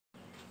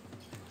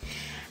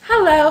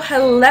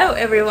Hello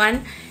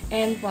everyone,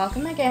 and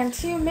welcome again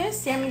to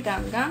Miss Yummy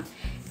Gum Gum.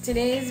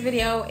 Today's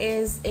video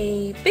is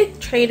a big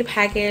trade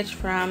package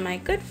from my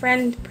good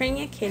friend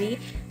Prinya Kitty.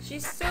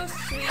 She's so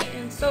sweet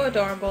and so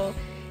adorable,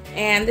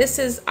 and this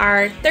is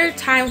our third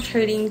time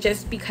trading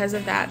just because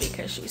of that,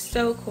 because she's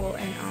so cool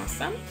and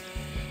awesome.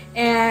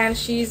 And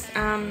she's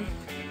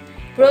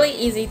really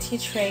easy to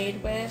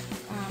trade with.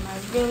 I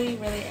really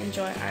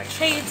enjoy our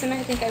trades, and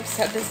I think I've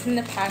said this in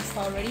the past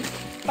already,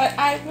 but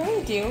I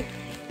really do.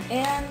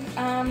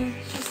 And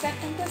she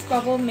sent me this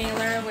bubble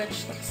mailer,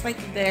 which looks like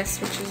this,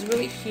 which is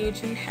really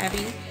huge and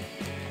heavy.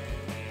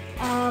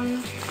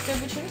 So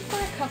we traded for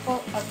a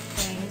couple of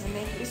things, and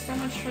thank you so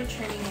much for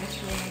trading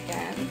into me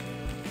again.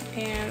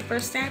 And the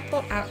first thing I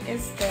pull out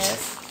is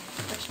this,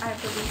 which I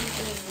believe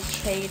is the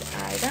trade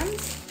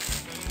items.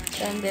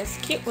 Then this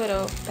cute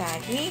little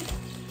baggie,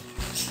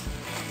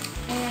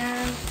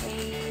 and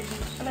these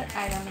other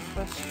items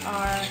which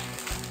are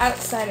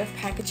outside of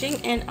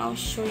packaging, and I'll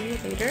show you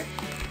later.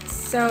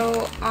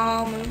 So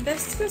I'll move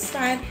this to the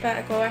side,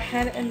 but go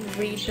ahead and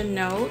read the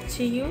note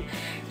to you.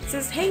 It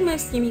says, "Hey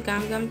Miss Yummy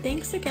Gum Gum,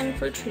 thanks again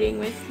for trading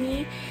with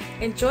me.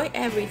 Enjoy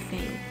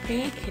everything,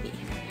 Prinya Kitty."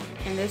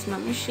 And this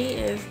mamushi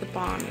is the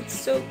bomb. It's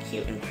so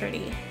cute and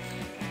pretty.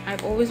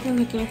 I've always been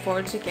looking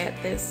forward to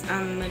get this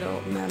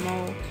little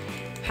memo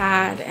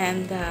pad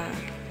and the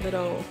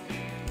little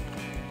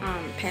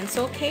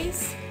pencil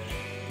case.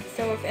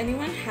 So if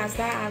anyone has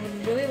that, I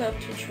would really love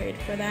to trade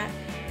for that.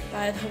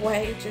 By the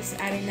way, just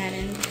adding that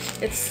in,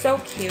 it's so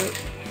cute.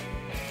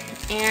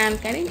 And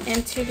getting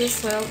into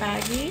this little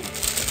baggie,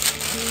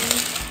 we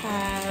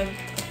have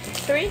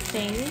three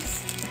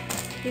things.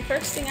 The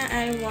first thing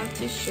I want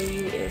to show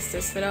you is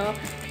this little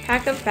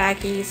pack of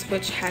baggies,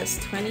 which has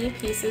 20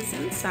 pieces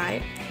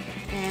inside,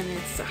 and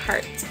it's a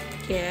heartful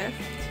gift,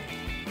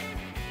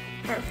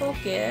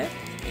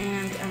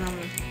 and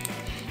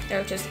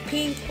they're just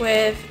pink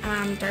with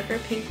darker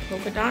pink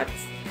polka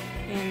dots.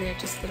 And they're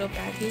just little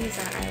baggies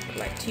that I would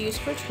like to use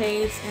for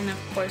trades, and of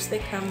course they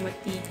come with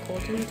the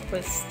golden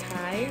twist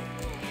tie,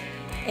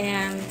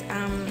 and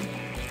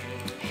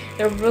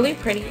they're really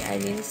pretty. I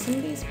used some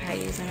of these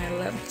baggies and I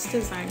love this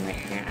design right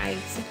here. I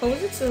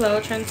suppose it's a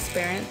little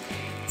transparent,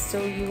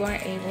 so you are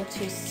able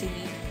to see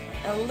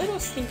a little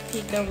sneak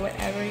peek of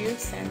whatever you're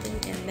sending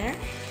in there.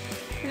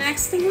 The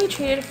next thing we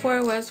traded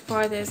for was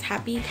for this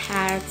Happy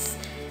Cats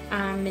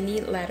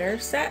mini letter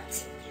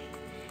set,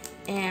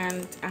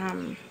 and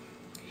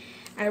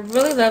I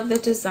really love the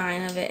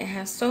design of it. It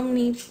has so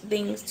many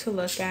things to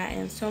look at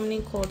and so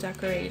many cool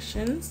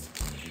decorations.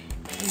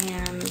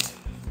 And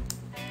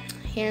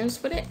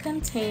here's what it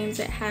contains.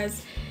 It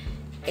has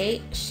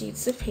 8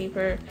 sheets of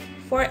paper,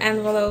 4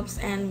 envelopes,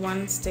 and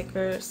 1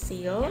 sticker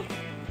seal.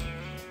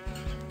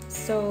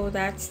 So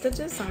that's the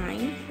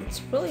design. It's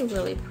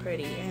really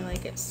pretty. I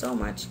like it so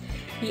much.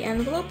 The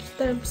envelopes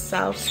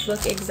themselves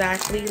look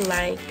exactly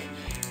like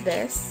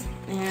this,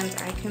 and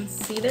I can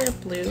see they're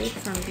blue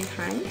from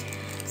behind.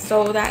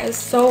 So that is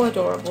so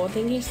adorable.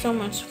 Thank you so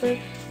much for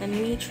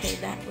letting me trade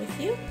that with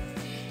you.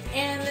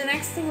 And the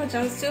next thing, which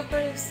I'm super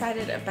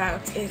excited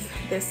about, is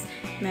this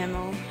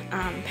memo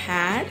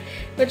pad,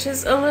 which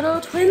is a little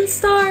twin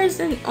stars.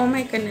 And oh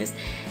my goodness,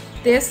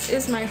 this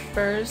is my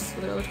first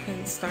little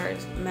twin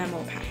stars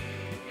memo pad.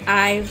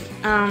 I've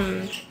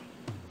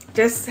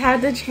just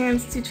had the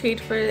chance to trade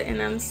for it,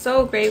 and I'm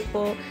so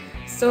grateful,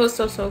 so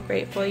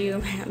grateful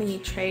you let me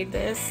trade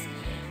this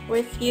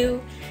with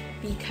you,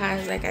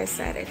 because like I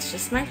said, it's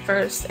just my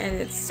first, and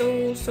it's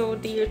so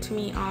dear to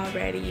me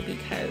already,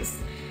 because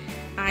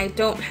I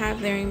don't have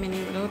very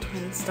many little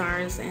twin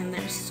stars, and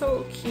they're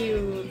so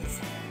cute.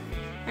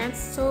 That's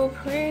so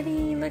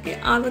pretty. Look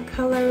at all the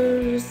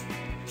colors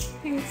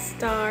and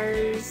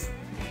stars.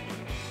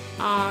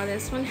 Oh,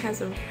 this one has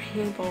a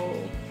rainbow.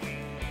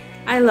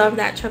 I love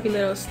that chubby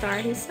little star.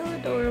 He's so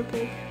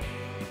adorable.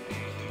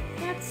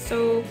 That's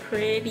so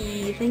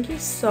pretty. Thank you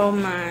so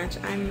much.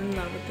 I'm in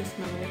love with this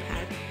memo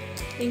pad.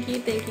 Thank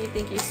you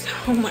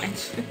so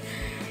much.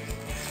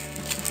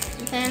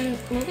 Then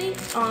moving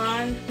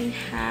on, we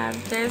have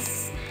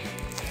this,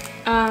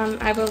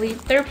 I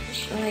believe they're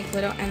like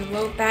little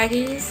envelope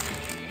baggies.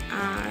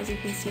 As you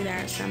can see, there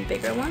are some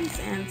bigger ones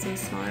and some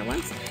smaller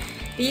ones.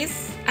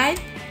 These, I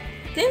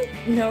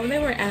didn't know they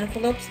were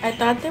envelopes. I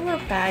thought they were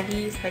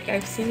baggies. Like,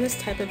 I've seen this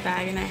type of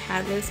bag, and I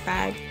have this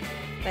bag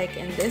like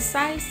in this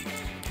size,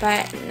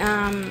 but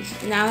now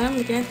that I'm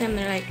looking at them,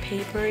 they're like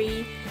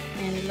papery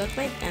and they look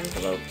like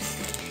envelopes.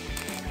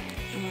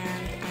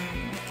 And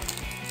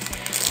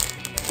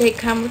they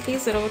come with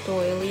these little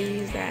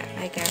doilies that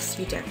I guess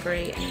you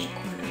decorate in the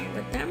corner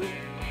with them,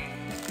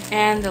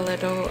 and the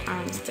little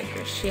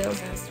sticker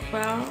shields as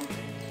well,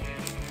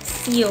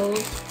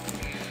 seals.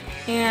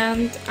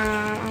 And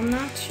I'm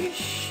not too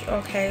sure.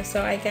 Okay,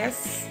 so I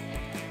guess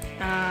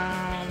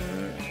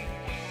I'm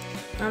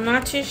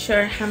not too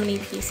sure how many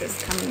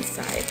pieces come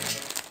inside,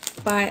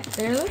 but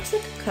there looks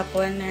like a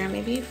couple in there,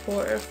 maybe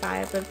 4 or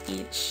 5 of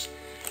each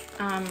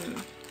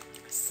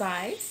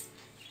size.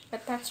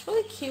 But that's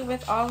really cute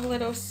with all the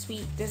little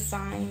sweet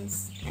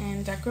designs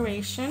and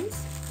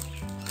decorations.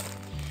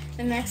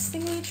 The next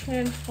thing we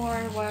traded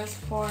for was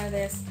for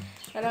this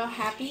little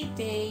Happy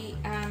Day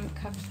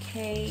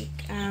cupcake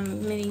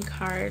mini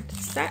card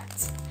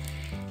set.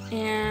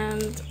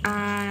 And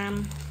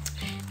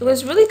it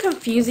was really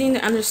confusing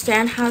to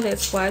understand how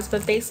this was,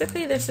 but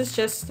basically this is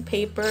just the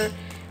paper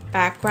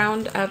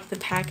background of the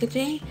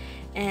packaging,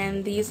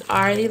 and these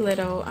are the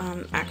little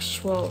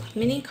actual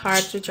mini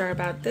cards, which are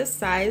about this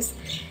size,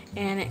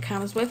 and it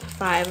comes with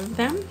 5 of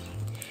them.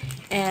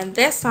 And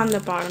this on the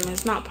bottom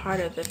is not part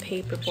of the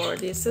paperboard.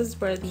 This is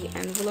where the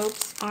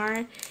envelopes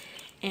are,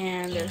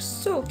 and they're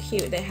so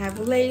cute. They have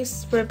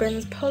lace,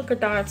 ribbons, polka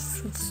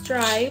dots, and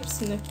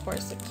stripes, and of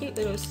course a cute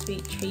little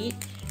sweet treat.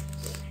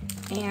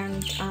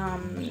 And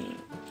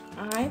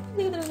I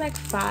believe there's like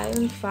 5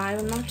 and 5.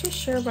 I'm not too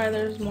sure why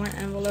there's more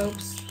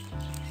envelopes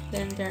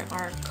than there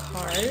are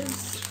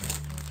cards,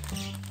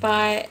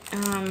 but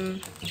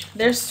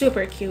they're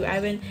super cute.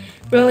 I've been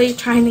really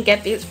trying to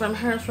get these from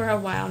her for a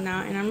while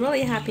now, and I'm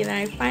really happy that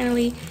I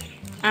finally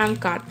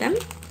got them.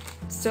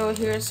 So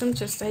here's some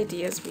just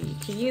ideas where you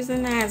can use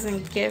them as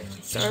in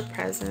gifts or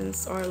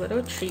presents or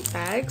little treat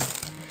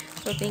bags.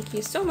 So thank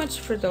you so much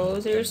for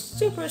those. They're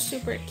super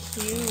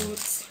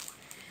cute.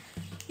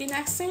 The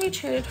next thing we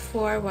traded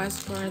for was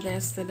for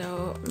this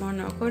little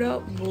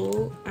Monokoro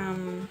Boo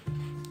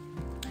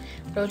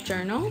little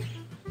journal,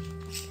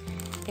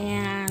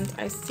 and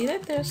I see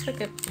that there's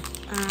like a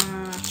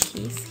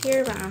piece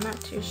here, but I'm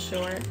not too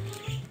sure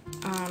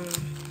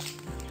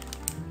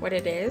what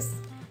it is.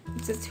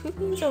 It says, "Who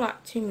means a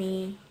lot to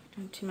me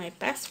and to my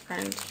best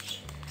friend."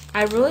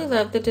 I really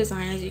love the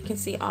design. As you can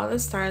see, all the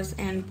stars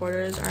and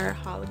borders are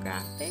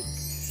holographic,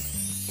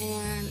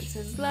 and it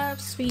says love,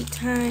 sweet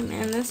time,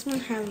 and this one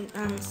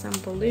has some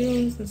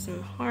balloons and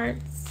some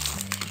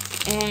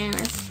hearts, and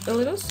it's a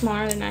little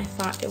smaller than I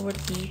thought it would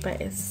be, but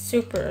it's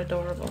super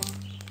adorable.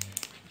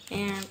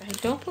 And I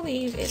don't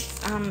believe it's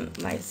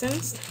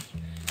licensed,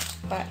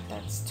 but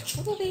that's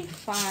totally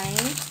fine.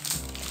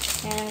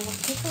 And we'll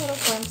take a little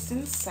glimpse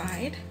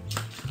inside.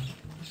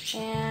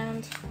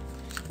 And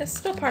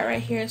this little part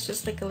right here is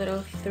just like a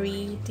little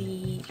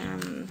 3D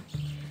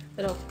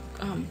little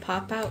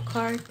pop-out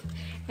card,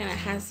 and it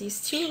has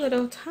these 2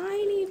 little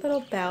tiny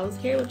little bells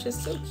here, which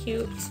is so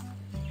cute.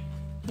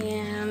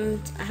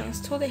 And I was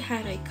told they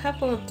had a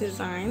couple of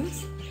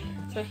designs.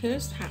 So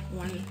here's that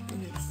one,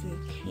 and it's in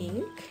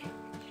pink,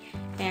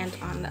 and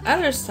on the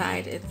other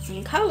side it's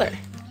in color.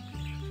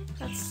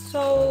 That's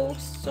so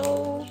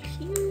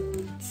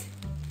cute.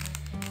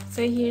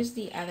 So here's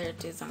the other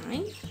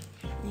design,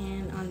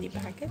 and on the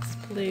back it's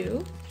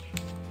blue.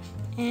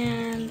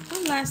 And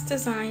one last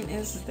design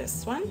is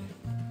this one.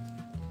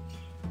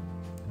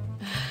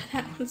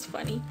 That one's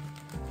funny.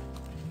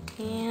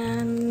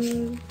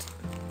 And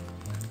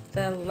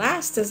the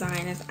last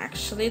design is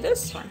actually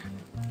this one.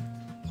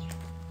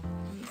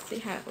 Let's see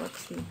how it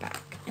looks in the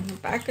back. In the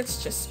back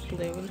it's just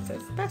blue and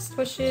says best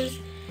wishes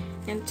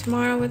and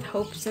tomorrow with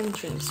hopes and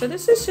dreams. So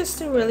this is just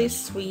a really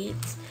sweet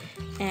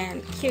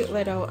and cute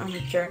little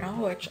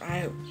journal, which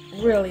I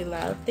really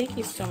love. Thank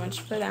you so much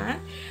for that.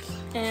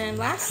 And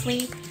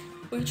lastly,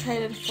 we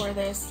traded for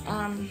this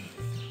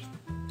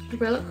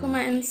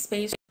Rilakkuma in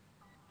Space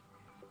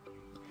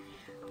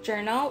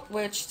journal,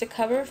 which the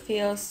cover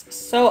feels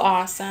so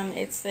awesome.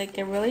 It's like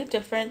a really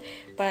different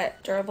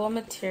but durable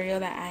material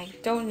that I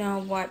don't know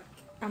what,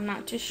 I'm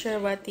not too sure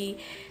what the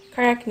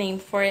correct name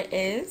for it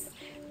is,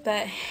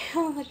 but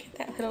oh, look at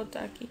that little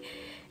ducky.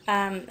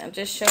 I'm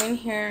just showing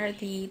here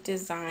the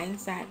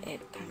designs that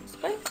it comes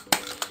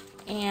with,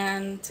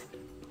 and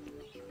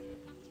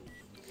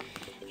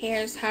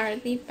here's how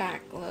the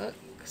back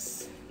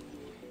looks.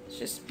 It's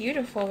just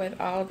beautiful with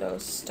all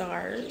those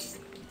stars.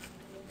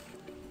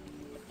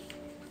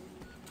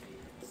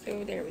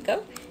 So there we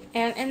go.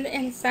 And in the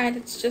inside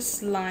it's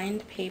just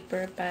lined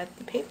paper, but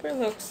the paper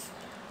looks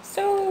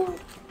so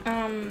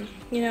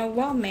you know,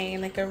 well made,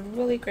 like a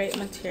really great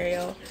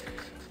material.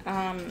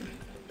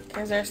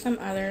 Because there's some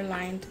other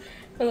lined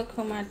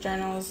Rilakkuma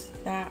journals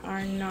that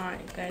are not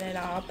good at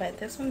all, but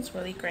this one's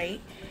really great.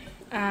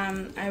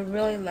 I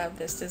really love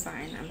this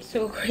design. I'm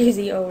so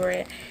crazy over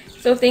it.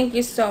 So thank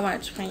you so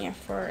much, Prinya,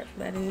 for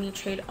letting me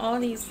trade all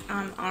these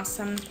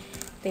awesome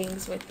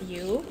things with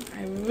you.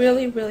 I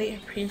really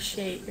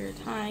appreciate your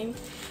time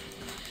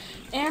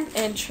and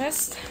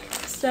interest.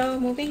 So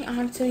moving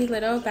on to the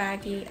little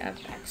baggie of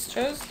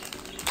extras.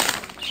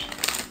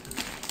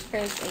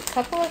 There's a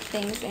couple of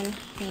things in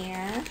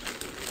here.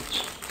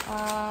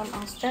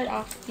 I'll start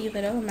off with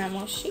the little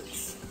memo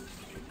sheets.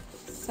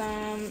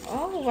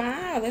 Oh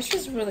wow, this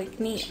is really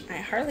neat.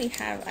 I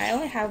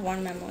only have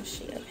one memo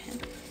sheet of him.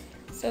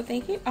 So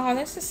thank you. Oh,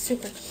 this is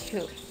super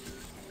cute.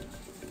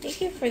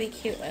 Thank you for the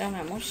cute little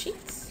memo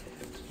sheets.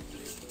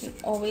 You can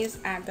always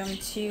add them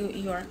to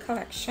your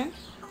collection.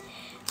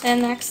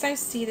 Then next I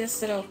see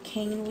this little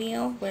cane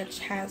wheel, which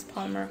has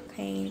polymer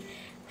cane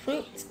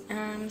fruit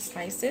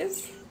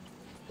slices.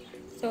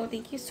 So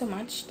thank you so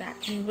much. That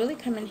can really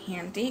come in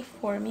handy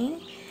for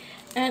me.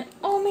 And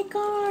oh my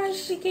gosh,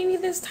 she gave me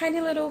this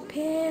tiny little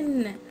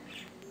pin.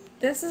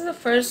 This is the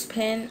first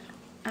pin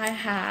I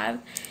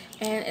have,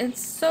 and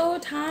it's so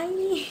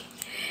tiny.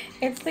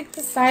 It's like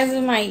the size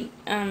of my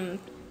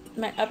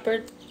my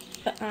upper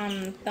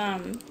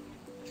thumb.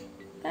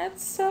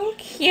 That's so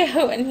cute.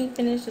 And he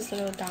finished his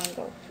little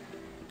dongle.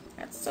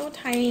 That's so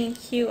tiny and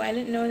cute. I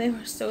didn't know they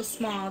were so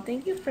small.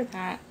 Thank you for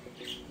that.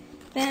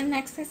 Then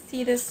next I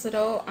see this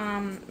little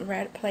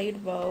red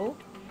plaid bow.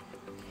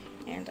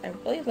 And I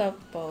really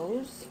love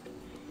bows.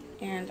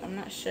 And I'm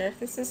not sure if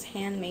this is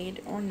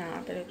handmade or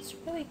not, but it's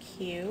really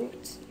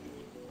cute.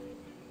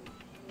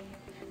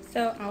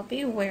 So I'll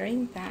be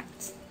wearing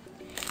that.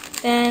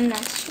 Then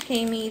next she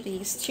gave me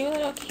these two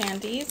little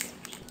candies,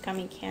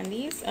 gummy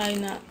candies. I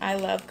know I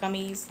love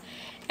gummies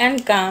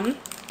and gum.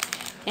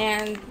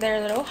 And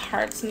they're little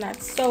hearts, and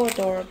that's so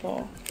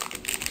adorable.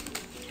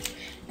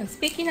 And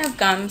speaking of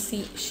gum,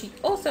 she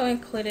also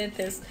included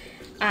this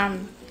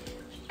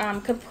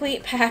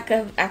complete pack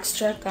of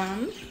extra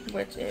gum,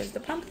 which is the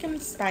pumpkin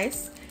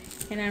spice.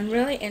 And I'm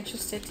really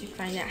interested to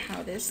find out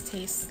how this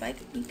tastes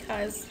like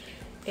because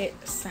it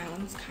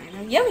sounds kind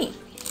of yummy.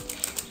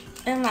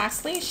 And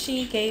lastly,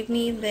 she gave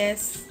me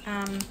this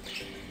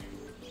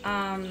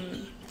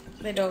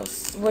little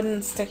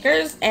wooden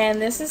stickers,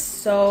 and this is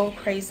so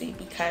crazy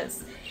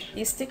because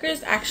these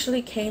stickers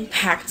actually came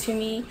back to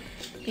me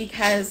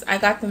because I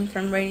got them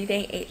from Rainy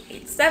Day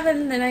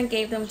 887, then I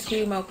gave them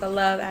to Mocha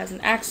Love as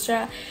an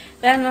extra,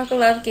 then Mocha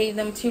Love gave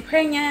them to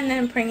Prinya, and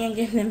then Prinya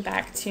gave them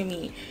back to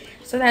me.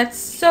 So that's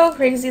so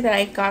crazy that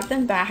I got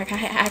them back.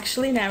 I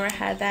actually never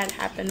had that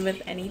happen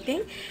with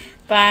anything,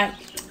 but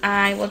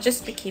I will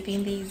just be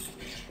keeping these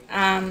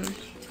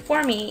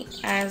for me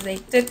as they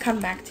did come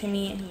back to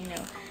me. And you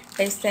know,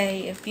 they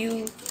say if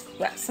you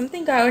let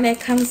something go and it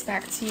comes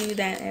back to you,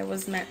 then it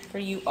was meant for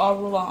you all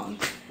along.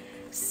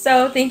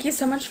 So thank you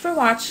so much for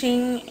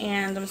watching,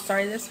 and I'm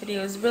sorry this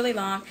video is really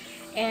long,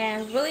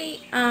 and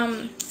really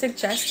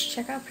suggest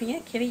check out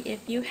Prinya Kitty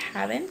if you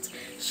haven't.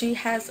 She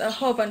has a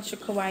whole bunch of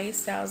kawaii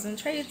styles and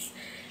traits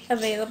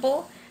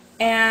available.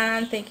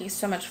 And thank you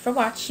so much for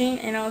watching,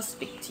 and I'll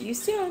speak to you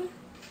soon.